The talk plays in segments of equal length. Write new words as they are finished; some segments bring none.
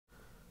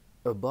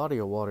A body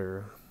of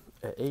water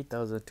at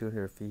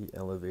 8,200 feet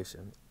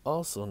elevation,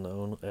 also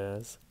known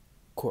as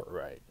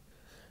Courtright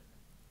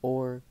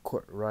or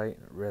Courtright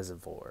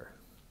Reservoir.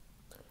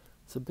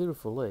 It's a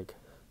beautiful lake.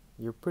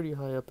 You're pretty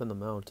high up in the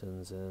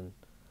mountains and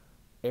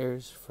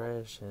air's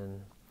fresh,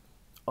 and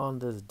on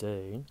this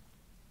day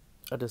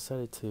I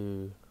decided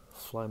to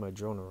fly my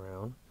drone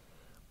around,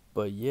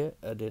 but yet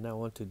I did not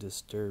want to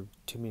disturb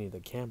too many of the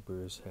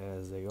campers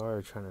as they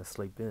are trying to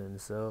sleep in,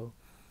 so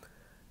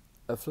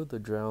I flew the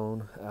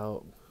drone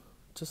out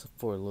just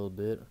for a little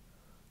bit.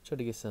 Try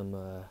to get some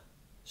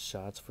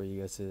shots for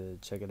you guys to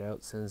check it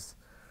out, since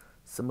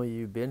some of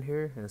you been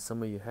here and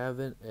some of you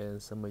haven't,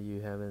 and some of you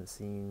haven't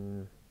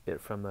seen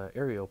it from an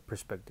aerial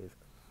perspective.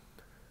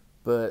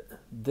 But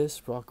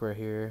this rock right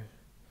here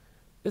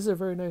is a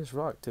very nice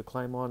rock to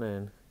climb on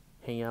and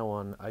hang out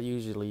on. I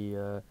usually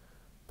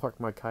park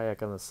my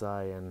kayak on the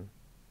side and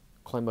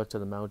climb up to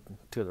the mountain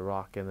to the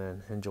rock and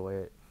then enjoy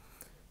it.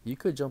 You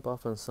could jump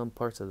off on some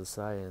parts of the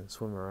side and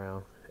swim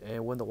around,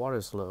 and when the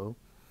water's low,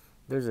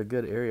 there's a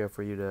good area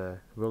for you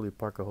to really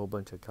park a whole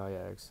bunch of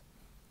kayaks.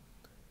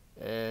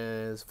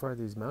 And as far as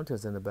these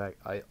mountains in the back,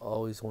 I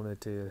always wanted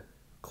to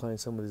climb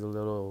some of these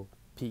little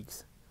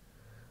peaks.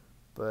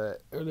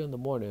 But early in the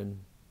morning,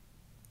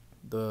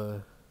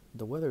 the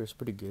the weather is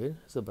pretty good.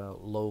 It's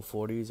about low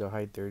 40s or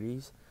high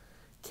 30s.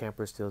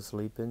 Campers still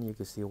sleeping. You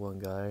can see one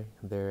guy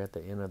there at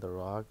the end of the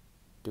rock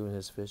doing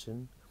his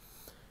fishing.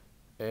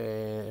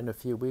 And in a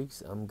few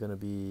weeks, I'm gonna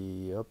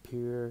be up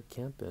here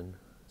camping.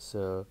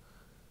 So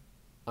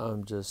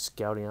I'm just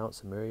scouting out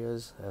some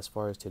areas as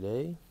far as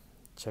today,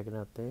 checking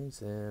out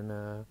things,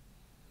 and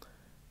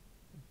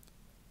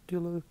do a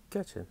little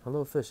catching, a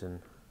little fishing.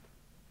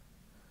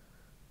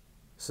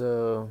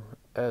 So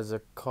as a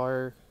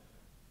car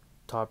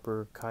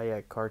topper,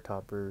 kayak car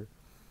topper,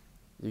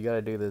 you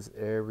gotta do this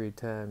every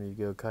time you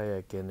go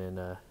kayaking,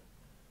 and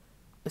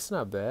it's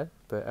not bad,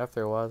 but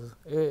after a while,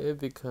 it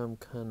become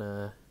kind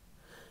of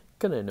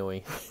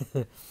annoying.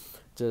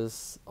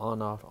 Just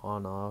on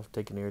off,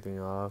 taking everything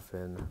off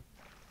and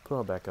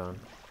put it back on.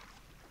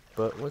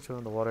 But once you're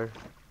on the water,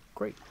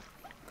 great.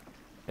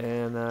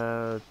 And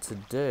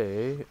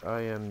today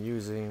I am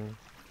using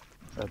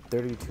a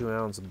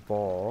 32-ounce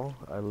ball.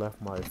 I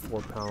left my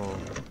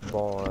 4-pound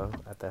ball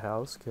at the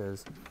house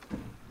because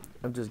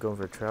I'm just going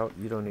for trout.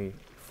 You don't need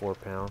 4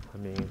 pound. I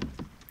mean,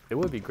 it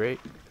would be great,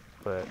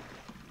 but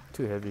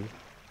too heavy,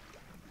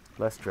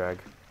 less drag.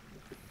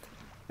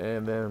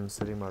 And then I'm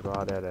setting my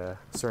rod at a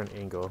certain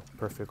angle,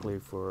 perfectly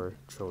for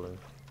trolling.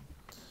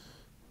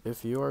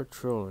 If you are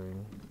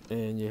trolling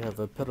and you have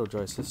a pedal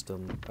drive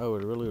system, I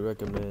would really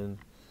recommend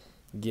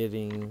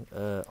getting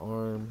an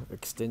arm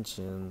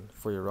extension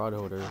for your rod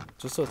holder,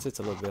 just so it sits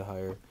a little bit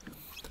higher.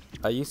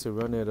 I used to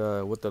run it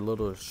with the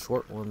little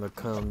short one that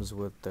comes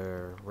with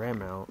the ram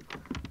mount,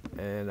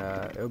 and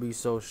it'll be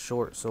so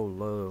short, so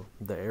low,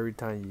 that every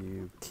time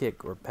you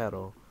kick or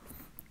pedal,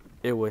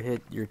 it will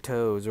hit your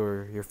toes,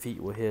 or your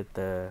feet will hit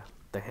the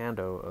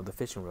handle of the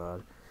fishing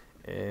rod,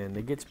 and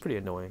it gets pretty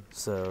annoying.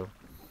 So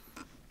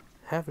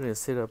having it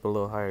sit up a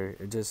little higher,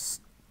 it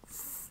just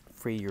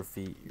free your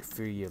feet,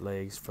 free your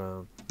legs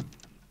from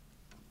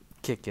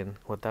kicking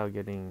without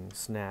getting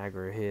snagged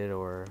or hit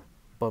or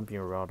bumping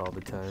your rod all the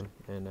time,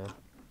 and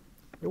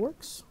it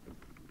works.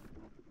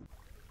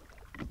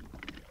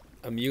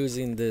 I'm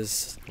using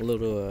this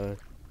little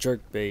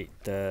jerk bait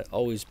that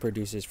always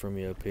produces for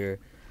me up here.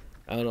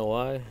 I don't know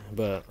why,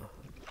 but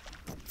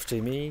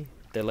to me,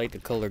 they like the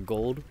color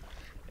gold,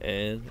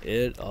 and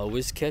it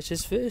always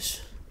catches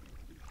fish.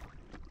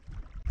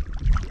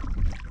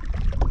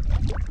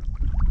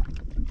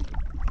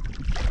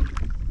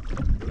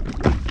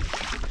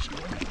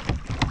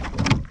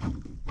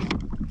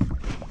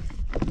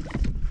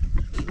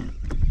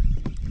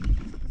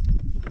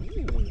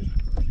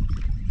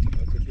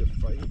 That's a good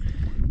fight.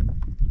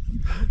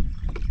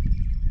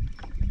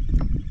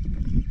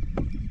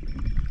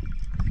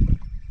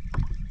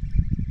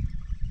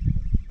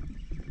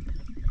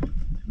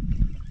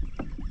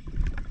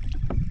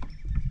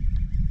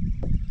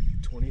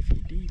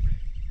 Feet deep.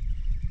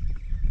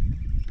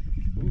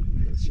 Ooh,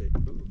 let's shake.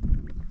 Ooh.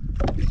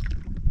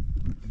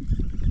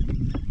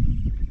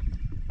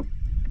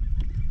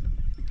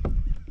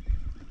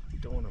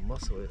 Don't want to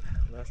muscle it.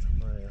 Last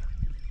time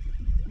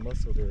I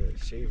muscled a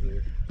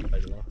shaver, I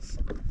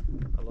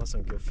lost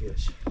some good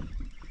fish.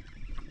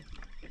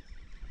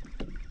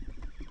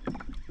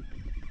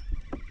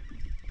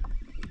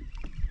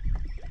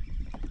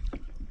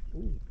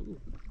 Ooh, ooh.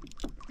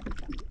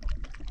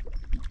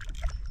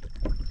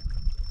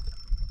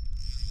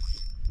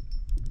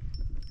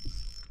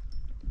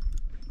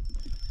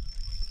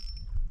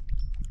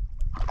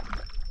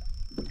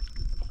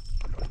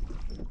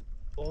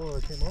 Oh,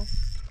 it came off.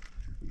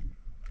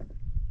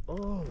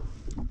 Oh,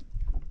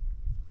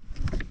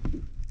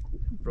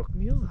 it broke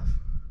me off.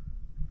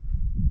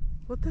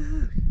 What the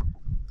heck?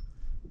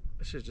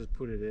 I should just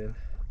put it in.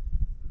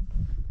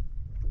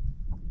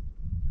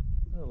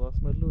 I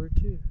lost my lure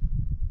too.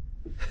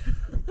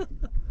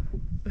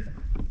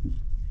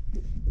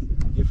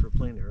 Gift for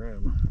playing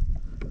around.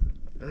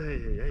 Hey,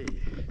 hey, hey.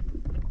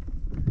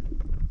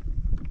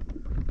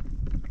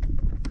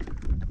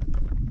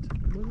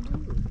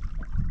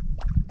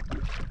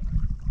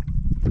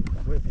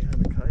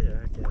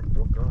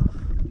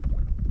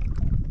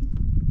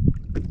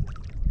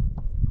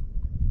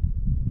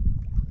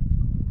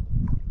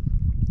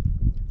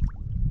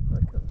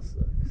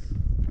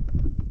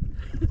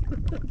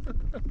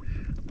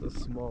 The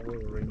small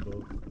little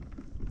rainbow.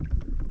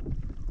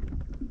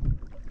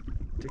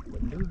 Took my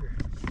lure.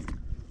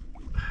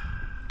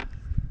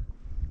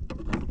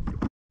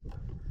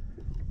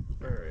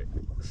 Alright,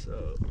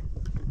 so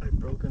I've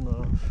broken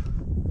off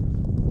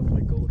one of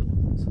my golden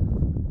ones.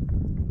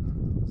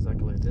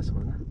 Exactly like this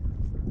one.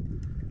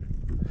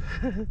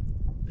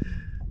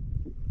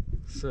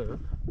 So,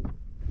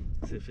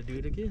 see if I do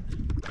it again.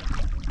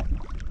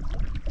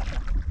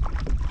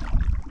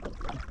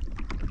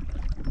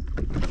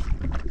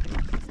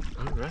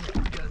 Alright,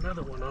 got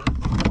another one on.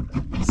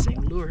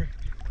 Same lure,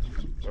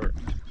 or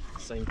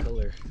same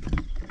color,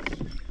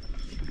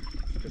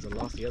 because I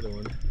lost the other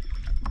one.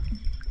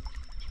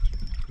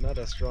 Not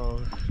as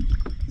strong,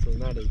 so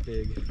not as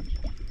big.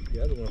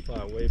 The other one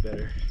fought way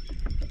better.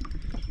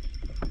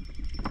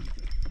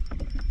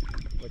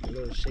 Like a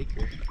little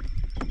shaker.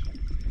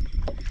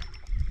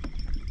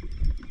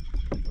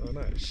 Well,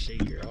 not a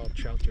shaker, all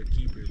trouts are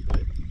keepers,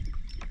 but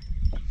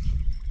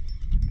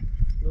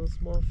little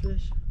small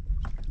fish.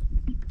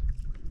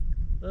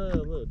 Oh, a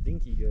little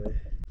dinky guy.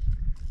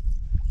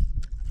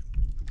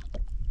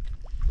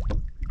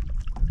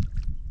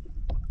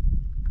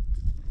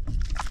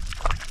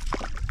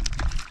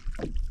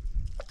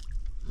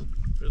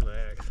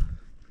 Relax.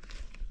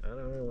 I don't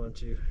really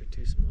want you. You're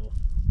too small.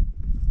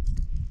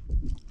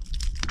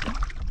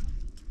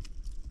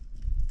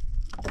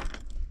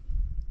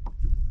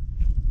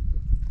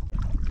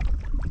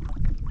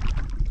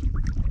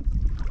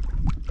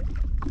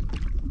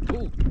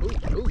 Ooh, ooh,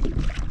 ooh.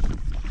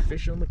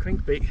 Fish on the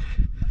crankbait.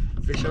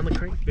 Fish on the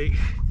crankbait.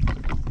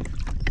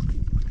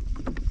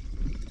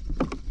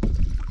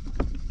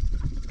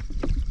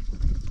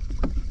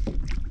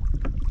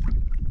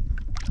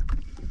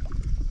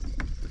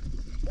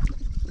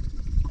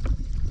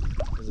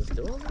 Is it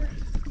still on there?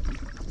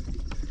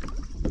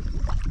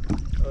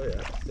 Oh yeah,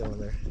 it's still on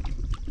there.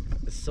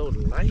 It's so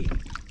light.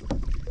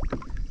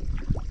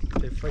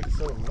 They fight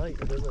so light,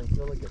 it doesn't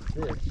feel like a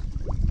fish.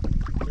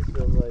 It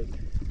feels like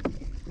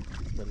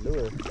the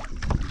lure.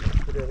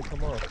 Did it ever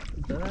come off?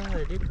 Ah,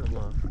 it did come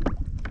off.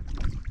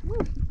 Woo.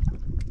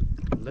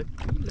 Lucky,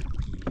 lucky.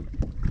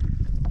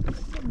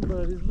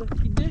 Somebody's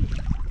lucky day.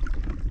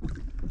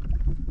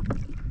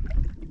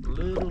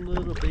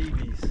 Little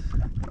babies.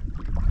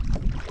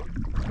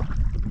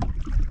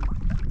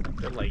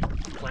 They're like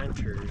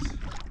planters.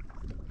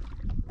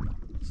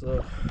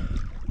 So,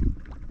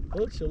 a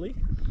little chilly,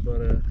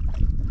 but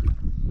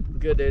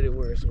good day to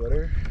wear a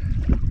sweater.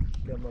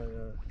 Got my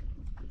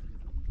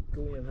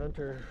Gullion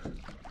Hunter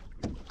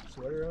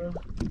sweater on,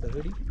 the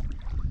hoodie,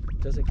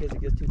 just in case it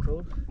gets too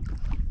cold.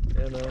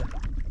 And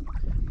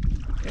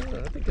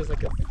I think it's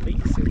like a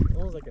fleece,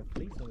 almost like a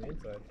fleece on the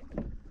inside.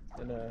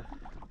 And it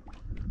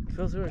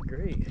feels really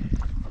great.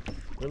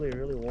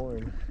 Really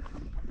warm,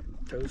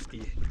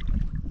 toasty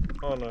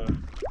on a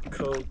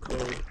cold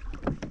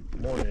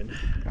morning.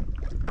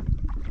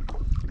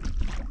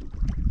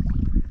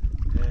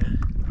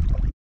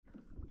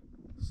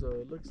 So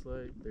it looks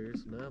like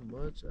there's not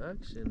much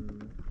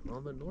action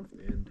on the north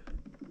end.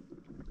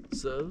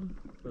 So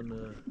I'm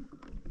gonna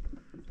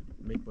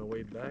make my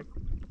way back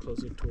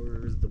closer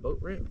towards the boat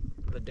ramp,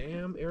 the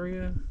dam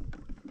area,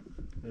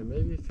 and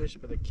maybe fish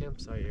by the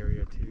campsite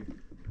area too.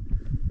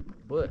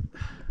 But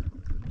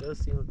it does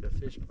seem like the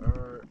fish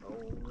are a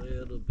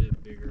little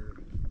bit bigger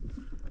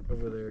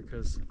over there,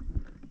 because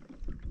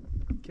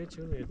catch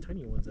only the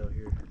tiny ones out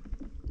here.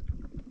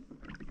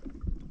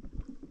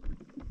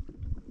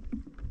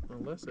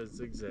 Unless I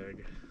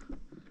zigzag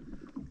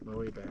my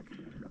way back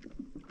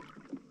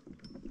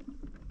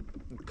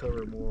and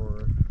cover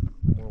more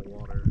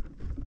water.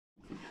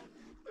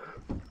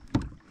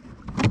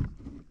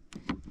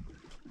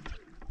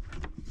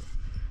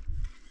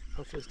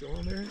 Hopefully it's still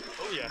on there.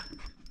 Oh yeah,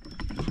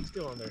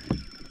 still on there.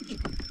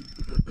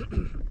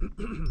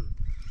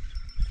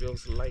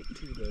 Feels light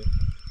too though.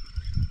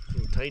 A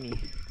little tiny.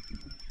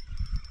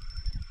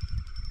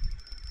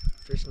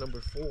 Fish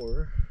number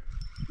 4.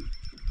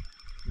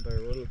 But I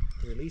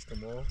released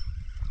them all.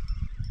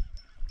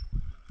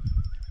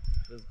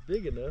 If it's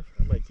big enough,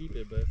 I might keep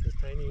it, but if it's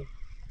tiny,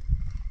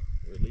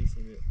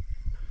 releasing it.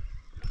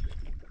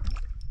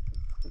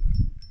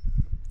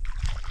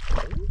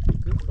 Ooh,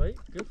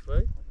 good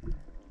fight.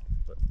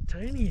 But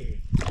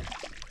tiny.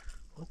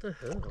 What the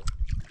hell?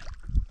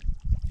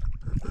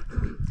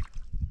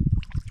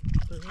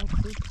 They're all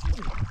so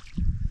tiny.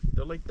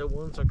 They're like the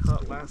ones I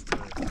caught last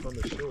time from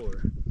the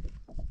shore.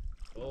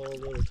 All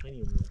little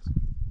tiny ones.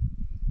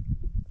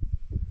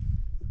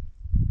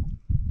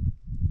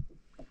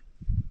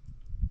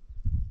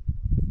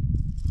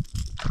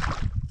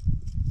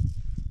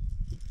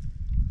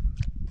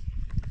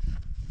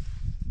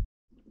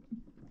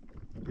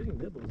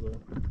 Nibbles though.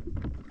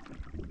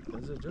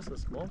 Is it just a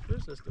small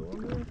fish that's still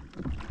on there?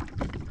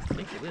 I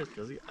think it is,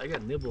 because I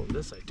got nibble on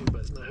this side too,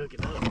 but it's not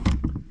hooking up.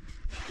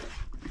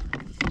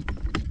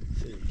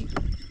 Let's see.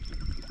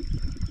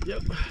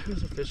 Yep,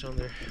 there's a fish on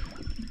there.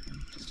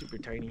 Super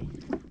tiny.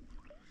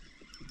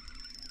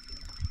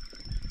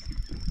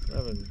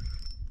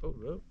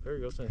 Oh, there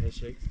he goes, some head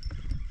shakes.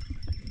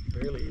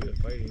 Barely even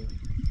fighting.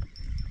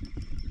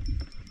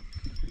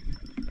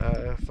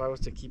 if I was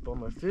to keep all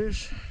my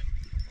fish,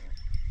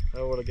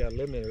 I would have got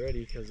limit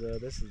already because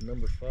this is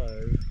number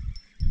 5.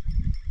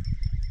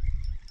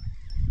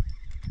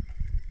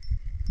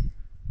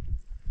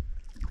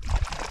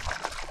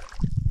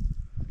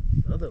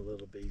 Another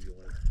little baby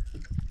one.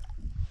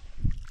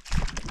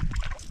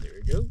 There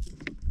we go.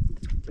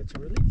 Catch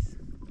and release.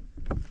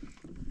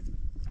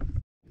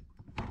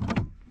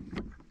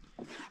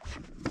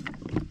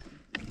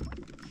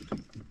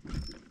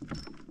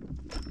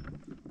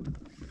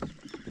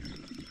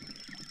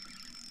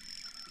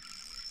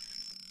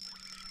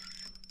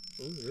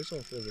 Ooh, this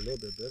one feels a little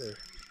bit better.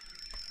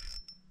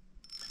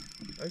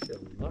 Actually,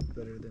 a lot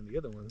better than the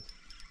other ones.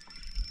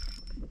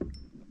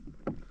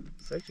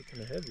 It's actually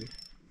kind of heavy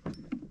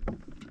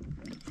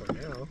for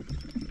now.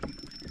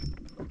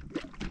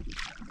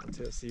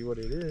 Until I see what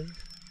it is.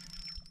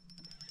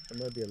 It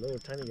might be a little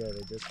tiny guy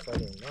that's just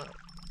fighting a lot.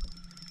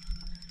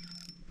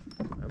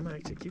 I might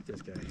actually keep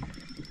this guy.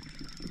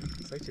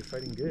 It's actually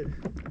fighting good.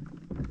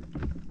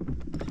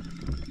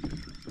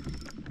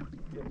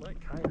 Get my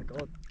kayak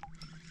all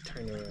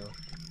turned around.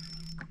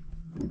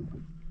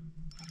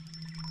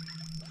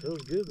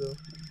 Feels good though.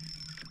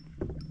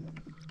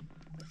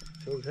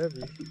 Feels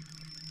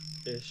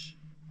heavy-ish.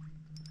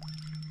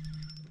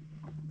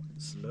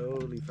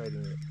 Slowly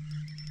fighting it.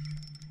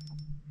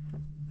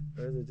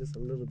 Or is it just a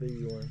little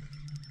baby one?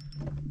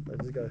 I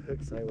just got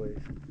hooked sideways.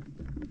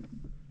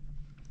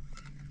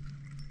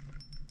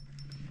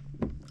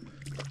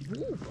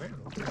 Ooh,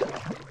 brown.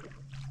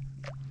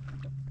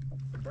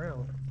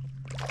 Brown.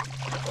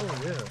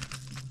 Oh yeah.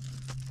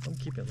 I'm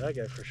keeping that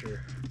guy for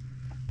sure.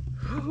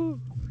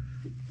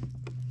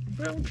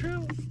 Brown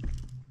trout.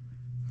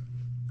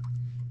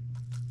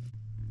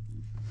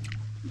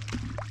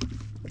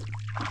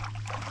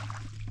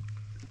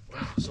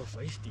 Wow, so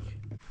feisty.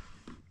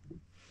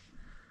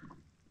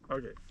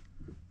 Okay.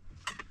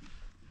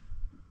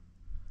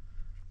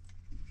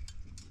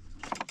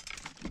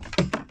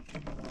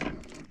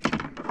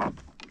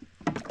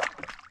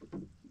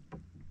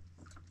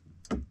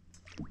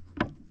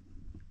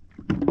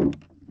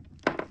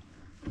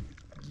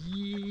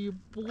 Yeah,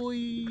 boy,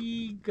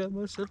 got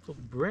myself a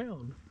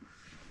brown.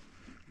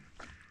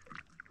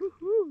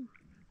 Woohoo!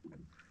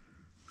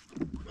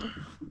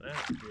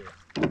 That's good.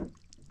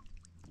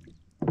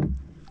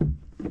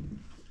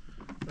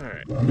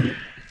 Alright.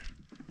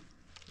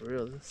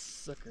 Reel this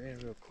sucker in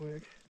real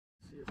quick.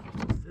 See if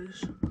it's a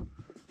fish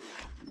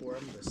or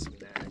I'm gonna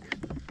snag.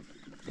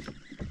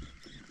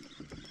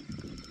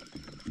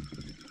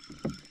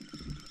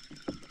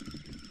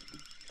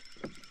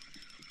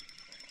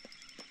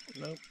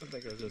 Nope, I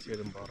think I just hit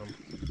him bottom.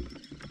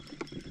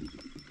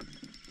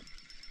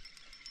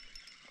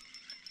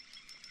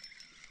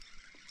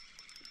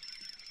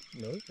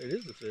 No, it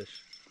is a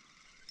fish.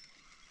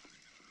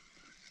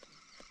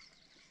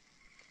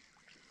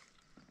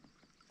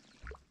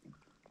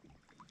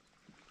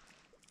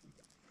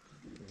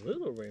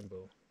 Little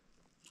rainbow.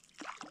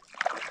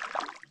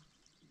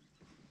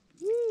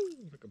 Woo,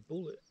 like a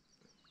bullet.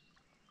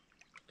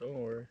 Don't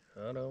worry,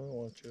 I don't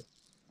want you.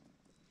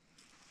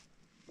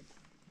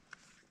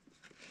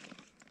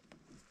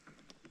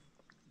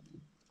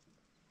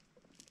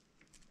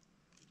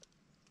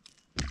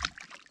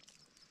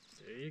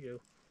 There you go.